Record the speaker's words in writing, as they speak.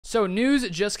So news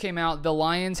just came out. The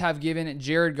Lions have given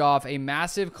Jared Goff a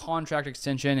massive contract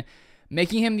extension,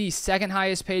 making him the second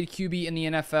highest paid QB in the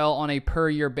NFL on a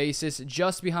per-year basis,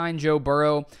 just behind Joe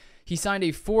Burrow. He signed a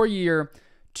 4-year,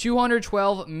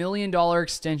 $212 million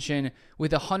extension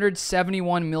with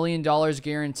 $171 million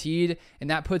guaranteed, and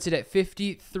that puts it at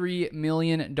 $53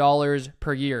 million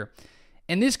per year.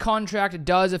 And this contract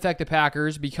does affect the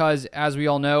Packers because, as we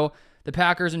all know, the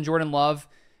Packers and Jordan Love,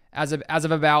 as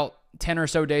of about 10 or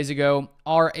so days ago,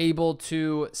 are able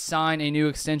to sign a new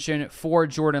extension for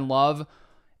Jordan Love.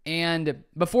 And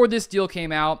before this deal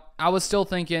came out, I was still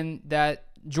thinking that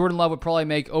Jordan Love would probably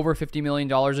make over $50 million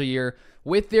a year,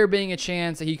 with there being a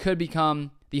chance that he could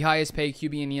become the highest paid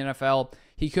QB in the NFL.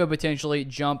 He could potentially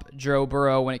jump Joe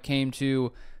Burrow when it came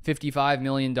to $55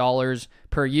 million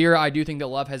per year. I do think that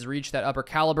Love has reached that upper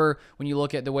caliber when you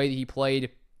look at the way that he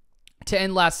played to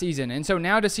end last season. And so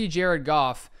now to see Jared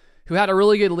Goff, who had a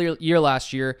really good year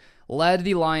last year, led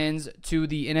the Lions to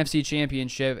the NFC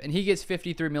Championship, and he gets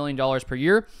 $53 million per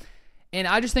year. And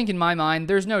I just think in my mind,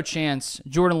 there's no chance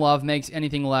Jordan Love makes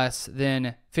anything less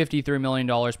than $53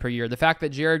 million per year. The fact that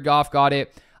Jared Goff got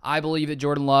it, I believe that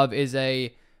Jordan Love is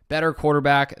a better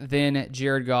quarterback than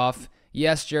Jared Goff.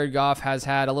 Yes, Jared Goff has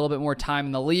had a little bit more time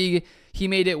in the league. He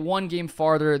made it one game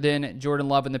farther than Jordan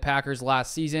Love and the Packers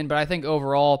last season, but I think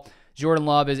overall, Jordan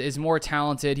Love is more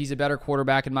talented. He's a better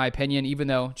quarterback in my opinion, even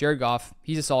though Jared Goff,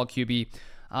 he's a solid QB.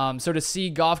 So to see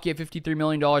Goff get $53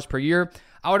 million per year,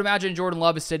 I would imagine Jordan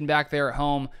Love is sitting back there at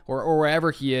home or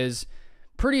wherever he is,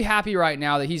 pretty happy right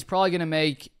now that he's probably going to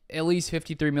make at least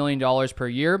 $53 million per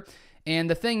year. And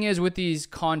the thing is with these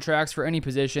contracts for any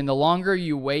position, the longer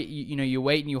you wait, you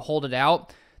wait and you hold it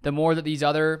out, the more that these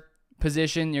other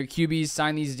position, your QBs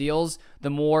sign these deals, the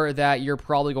more that you're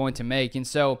probably going to make. And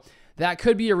so that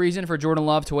could be a reason for Jordan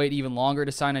Love to wait even longer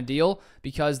to sign a deal,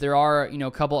 because there are,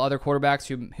 a couple other quarterbacks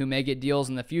who may get deals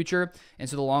in the future. And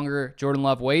so the longer Jordan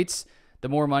Love waits, the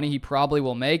more money he probably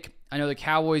will make. I know the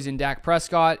Cowboys and Dak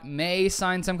Prescott may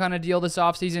sign some kind of deal this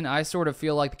offseason. I sort of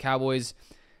feel like the Cowboys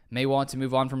may want to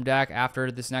move on from Dak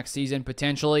after this next season,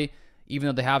 potentially, even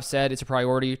though they have said it's a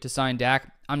priority to sign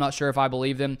Dak. I'm not sure if I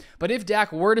believe them. But if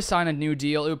Dak were to sign a new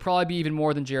deal, it would probably be even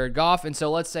more than Jared Goff. And so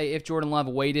let's say if Jordan Love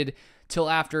waited till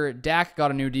after Dak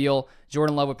got a new deal,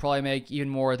 Jordan Love would probably make even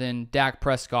more than Dak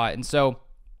Prescott. And so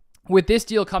with this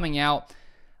deal coming out,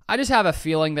 I just have a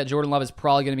feeling that Jordan Love is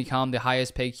probably going to become the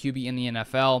highest paid QB in the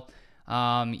NFL.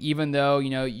 Even though,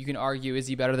 you can argue, is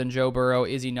he better than Joe Burrow?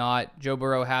 Is he not? Joe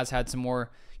Burrow has had some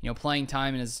more, playing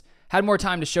time and has had more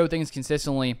time to show things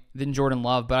consistently than Jordan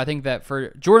Love. But I think that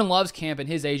for Jordan Love's camp and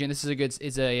his agent, this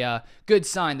is a good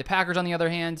sign. The Packers, on the other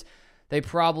hand, they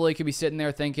probably could be sitting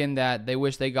there thinking that they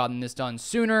wish they'd gotten this done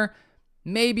sooner.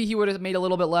 Maybe he would have made a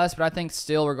little bit less, but I think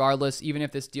still, regardless, even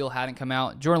if this deal hadn't come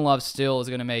out, Jordan Love still is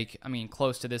going to make,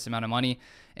 close to this amount of money.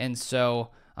 And so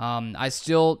I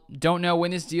still don't know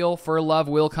when this deal for Love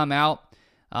will come out.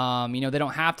 They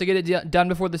don't have to get it done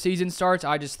before the season starts.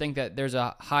 I just think that there's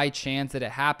a high chance that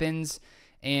it happens.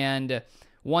 And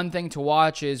one thing to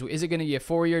watch is it going to be a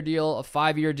 4-year deal, a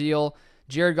 5-year deal?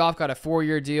 Jared Goff got a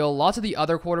 4-year deal. Lots of the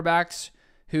other quarterbacks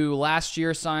who last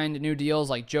year signed new deals,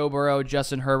 like Joe Burrow,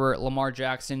 Justin Herbert, Lamar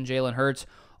Jackson, Jalen Hurts,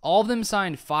 all of them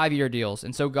signed 5-year deals.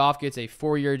 And so Goff gets a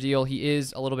 4-year deal. He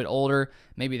is a little bit older.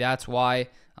 Maybe that's why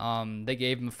they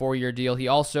gave him a 4-year deal.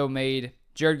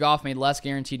 Jared Goff made less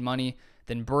guaranteed money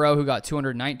than Burrow, who got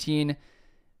 $219.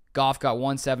 Goff got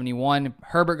 $171.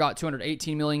 Herbert got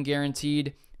 $218 million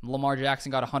guaranteed. Lamar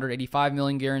Jackson got $185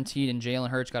 million guaranteed, and Jalen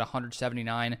Hurts got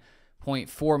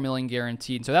 $179.4 million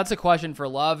guaranteed. So that's a question for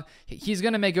Love. He's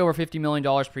going to make over $50 million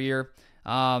per year.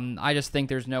 I just think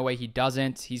there's no way he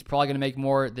doesn't. He's probably going to make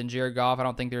more than Jared Goff. I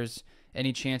don't think there's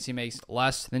any chance he makes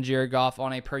less than Jared Goff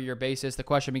on a per year basis. The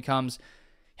question becomes,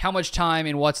 how much time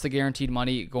and what's the guaranteed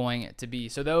money going to be?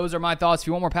 So those are my thoughts. If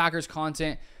you want more Packers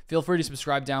content, feel free to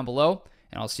subscribe down below,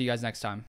 and I'll see you guys next time.